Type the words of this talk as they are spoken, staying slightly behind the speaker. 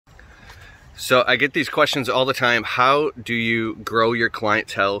So I get these questions all the time. How do you grow your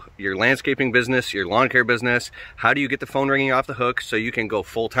clientele, your landscaping business, your lawn care business? How do you get the phone ringing off the hook so you can go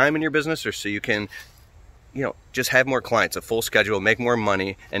full time in your business, or so you can, just have more clients, a full schedule, make more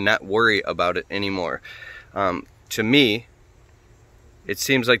money, and not worry about it anymore? To me, it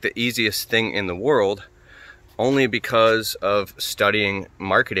seems like the easiest thing in the world, only because of studying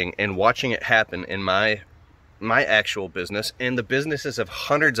marketing and watching it happen in my actual business and the businesses of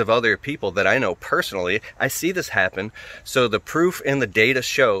hundreds of other people that I know personally. I see this happen. So the proof and the data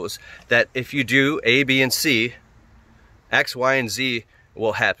shows that if you do A, B, and C, X, Y, and Z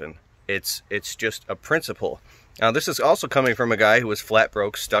will happen. It's just a principle. Now, this is also coming from a guy who was flat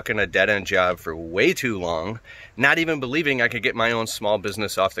broke, stuck in a dead-end job for way too long, not even believing I could get my own small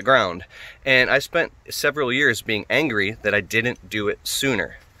business off the ground. And I spent several years being angry that I didn't do it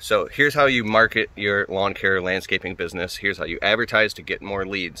sooner. So here's how you market your lawn care landscaping business. Here's how you advertise to get more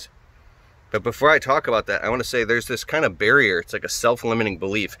leads. But before I talk about that, I want to say there's this kind of barrier. It's like a self-limiting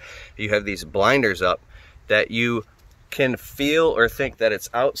belief. You have these blinders up that you can feel or think that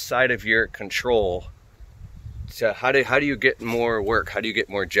it's outside of your control. So how do you get more work? How do you get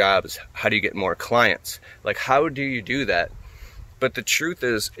more jobs? How do you get more clients? Like, how do you do that? But the truth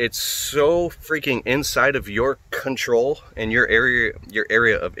is, it's so freaking inside of your control and your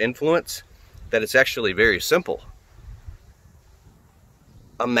area of influence that it's actually very simple.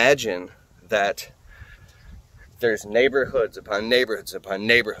 Imagine that there's neighborhoods upon neighborhoods upon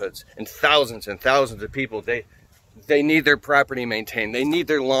neighborhoods, and thousands of people. They need their property maintained. They need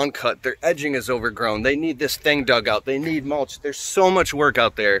their lawn cut. Their edging is overgrown. They need this thing dug out. They need mulch. There's so much work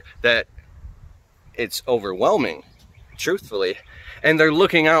out there that it's overwhelming, truthfully. And they're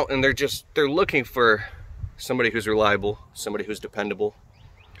looking out and they're looking for somebody who's reliable, somebody who's dependable,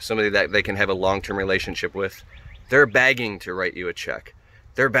 somebody that they can have a long-term relationship with. They're begging to write you a check.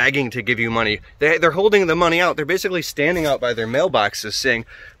 They're begging to give you money. They're holding the money out. They're basically standing out by their mailboxes saying,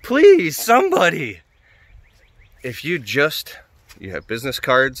 please, somebody. If you have business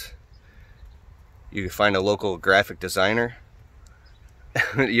cards, you can find a local graphic designer.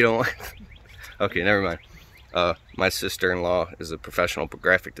 You don't, okay, never mind. My sister-in-law is a professional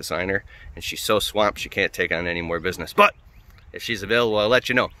graphic designer, and she's so swamped she can't take on any more business. But if she's available, I'll let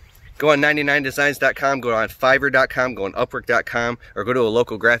you know. Go on 99designs.com, go on Fiverr.com, go on Upwork.com, or go to a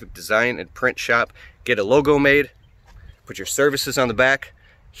local graphic design and print shop. Get a logo made, put your services on the back,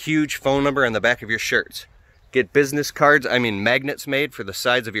 huge phone number on the back of your shirts. Get business cards, magnets made for the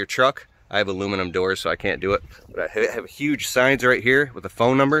sides of your truck. I have aluminum doors, so I can't do it. But I have huge signs right here with a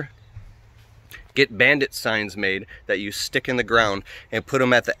phone number. Get bandit signs made that you stick in the ground and put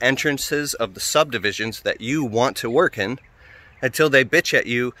them at the entrances of the subdivisions that you want to work in until they bitch at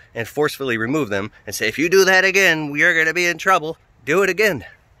you and forcefully remove them and say, if you do that again, we are going to be in trouble. Do it again.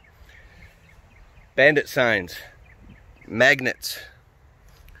 Bandit signs, magnets.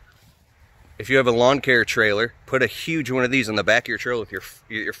 If you have a lawn care trailer, put a huge one of these on the back of your trailer with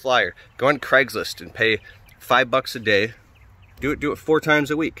your flyer. Go on Craigslist and pay $5 a day. Do it 4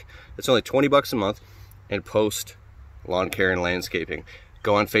 times a week. It's only 20 bucks a month, and post lawn care and landscaping.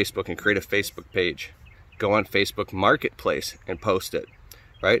 Go on Facebook and create a Facebook page. Go on Facebook Marketplace and post it,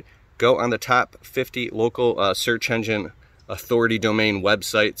 right? Go on the top 50 local search engine authority domain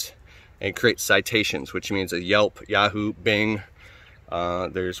websites and create citations, which means a Yelp, Yahoo, Bing.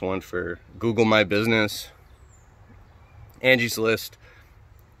 There's one for Google My Business, Angie's List.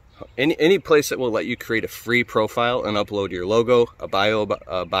 Any place that will let you create a free profile and upload your logo, a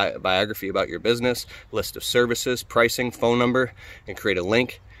biography about your business, list of services, pricing, phone number, and create a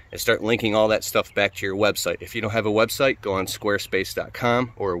link and start linking all that stuff back to your website. If you don't have a website, go on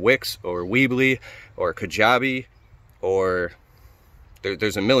squarespace.com or Wix or Weebly or Kajabi, or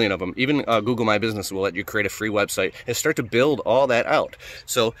there's a million of them. Even Google My Business will let you create a free website and start to build all that out.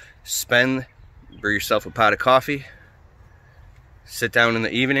 So brew yourself a pot of coffee, sit down in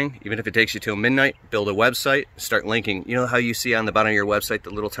the evening, even if it takes you till midnight, build a website, start linking. You know how you see on the bottom of your website the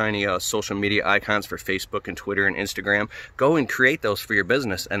little tiny social media icons for Facebook and Twitter and Instagram? Go and create those for your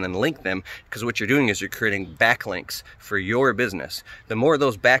business and then link them, because what you're doing is you're creating backlinks for your business. The more of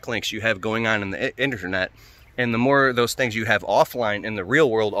those backlinks you have going on in the internet, and the more of those things you have offline in the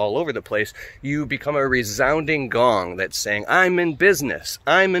real world all over the place, you become a resounding gong that's saying, I'm in business,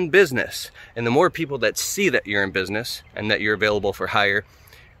 I'm in business. And the more people that see that you're in business and that you're available for hire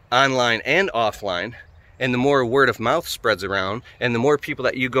online and offline, and the more word of mouth spreads around, and the more people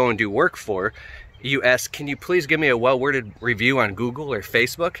that you go and do work for, you ask, can you please give me a well-worded review on Google or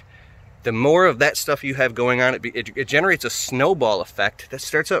Facebook? The more of that stuff you have going on, it generates a snowball effect that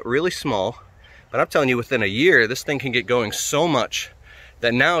starts out really small. But I'm telling you, within a year, this thing can get going so much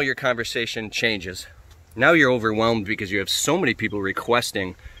that now your conversation changes. Now you're overwhelmed because you have so many people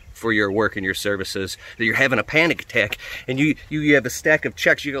requesting for your work and your services that you're having a panic attack, and you have a stack of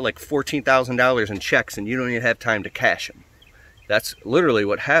checks. You got like $14,000 in checks and you don't even have time to cash them. That's literally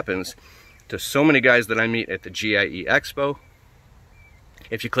what happens to so many guys that I meet at the GIE Expo.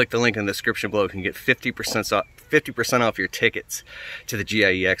 If you click the link in the description below, you can get 50% off your tickets to the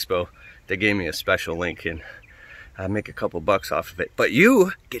GIE Expo. They gave me a special link and I make a couple bucks off of it. But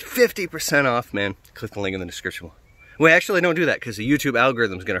you get 50% off, man. Click the link in the description below. Well, actually, don't do that because the YouTube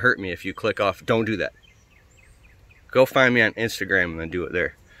algorithm is going to hurt me if you click off. Don't do that. Go find me on Instagram and then do it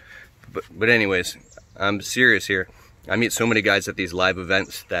there. But anyways, I'm serious here. I meet so many guys at these live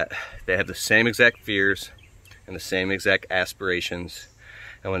events that they have the same exact fears and the same exact aspirations.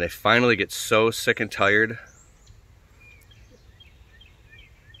 And when they finally get so sick and tired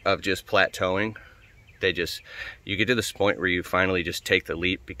of just plateauing, you get to this point where you finally just take the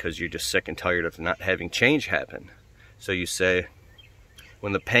leap because you're just sick and tired of not having change happen. So you say,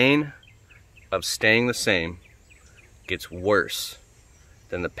 when the pain of staying the same gets worse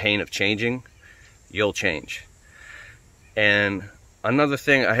than the pain of changing, you'll change. And another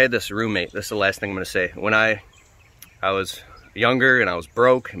thing, I had this roommate, this is the last thing I'm going to say. When I was younger and I was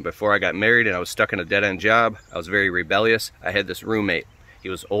broke, and before I got married and I was stuck in a dead-end job, I was very rebellious. I had this roommate. He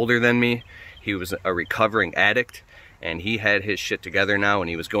was older than me. He was a recovering addict, and he had his shit together now, and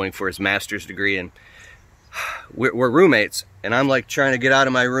he was going for his master's degree, and we're roommates, and I'm like trying to get out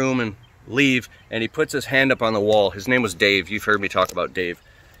of my room and leave, and he puts his hand up on the wall. His name was Dave. You've heard me talk about Dave.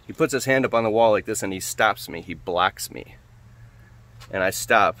 He puts his hand up on the wall like this, and he stops me. He blocks me. And I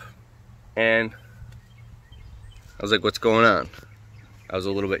stop, and I was like, what's going on? I was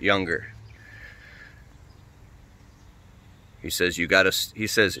a little bit younger. He says, you gotta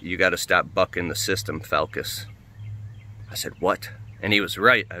stop bucking the system, Falkus. I said, what? And he was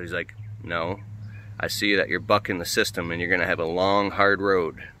right. I was like, no, I see that you're bucking the system and you're gonna have a long, hard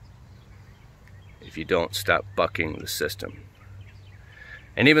road if you don't stop bucking the system.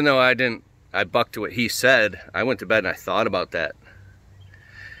 And even though I bucked what he said, I went to bed and I thought about that.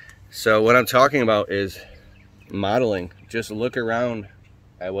 So what I'm talking about is modeling. Just look around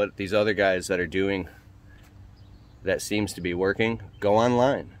at what these other guys that are doing that seems to be working. Go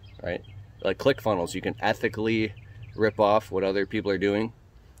online, right? Like ClickFunnels, you can ethically rip off what other people are doing.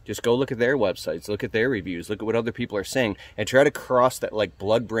 Just go look at their websites, look at their reviews, look at what other people are saying, and try to cross that like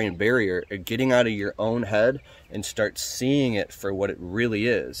blood-brain barrier of getting out of your own head and start seeing it for what it really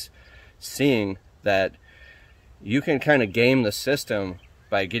is. Seeing that you can kind of game the system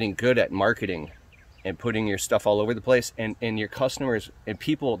by getting good at marketing and putting your stuff all over the place, and your customers and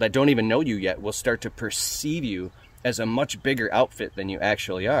people that don't even know you yet will start to perceive you as a much bigger outfit than you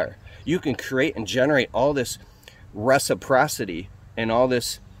actually are. You can create and generate all this reciprocity and all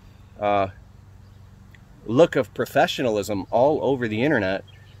this look of professionalism all over the internet,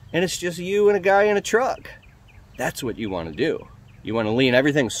 and it's just you and a guy in a truck. That's what you want to do. You want to lean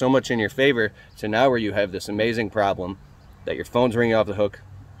everything so much in your favor to now where you have this amazing problem that your phone's ringing off the hook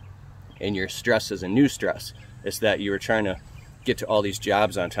and your stress is a new stress. It's that you were trying to get to all these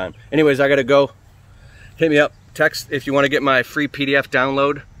jobs on time. Anyways, I gotta go. Hit me up. Text if you want to get my free PDF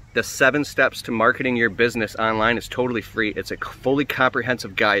download. The 7 steps to marketing your business online is totally free. It's a fully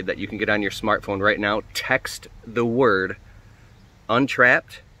comprehensive guide that you can get on your smartphone right now. Text the word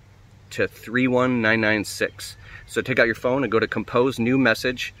untrapped to 31996. So take out your phone and go to compose new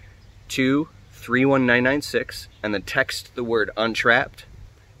message to 31996 and then text the word untrapped.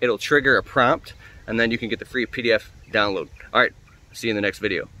 It'll trigger a prompt and then you can get the free PDF download. All right, see you in the next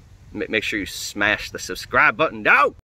video. Make sure you smash the subscribe button down.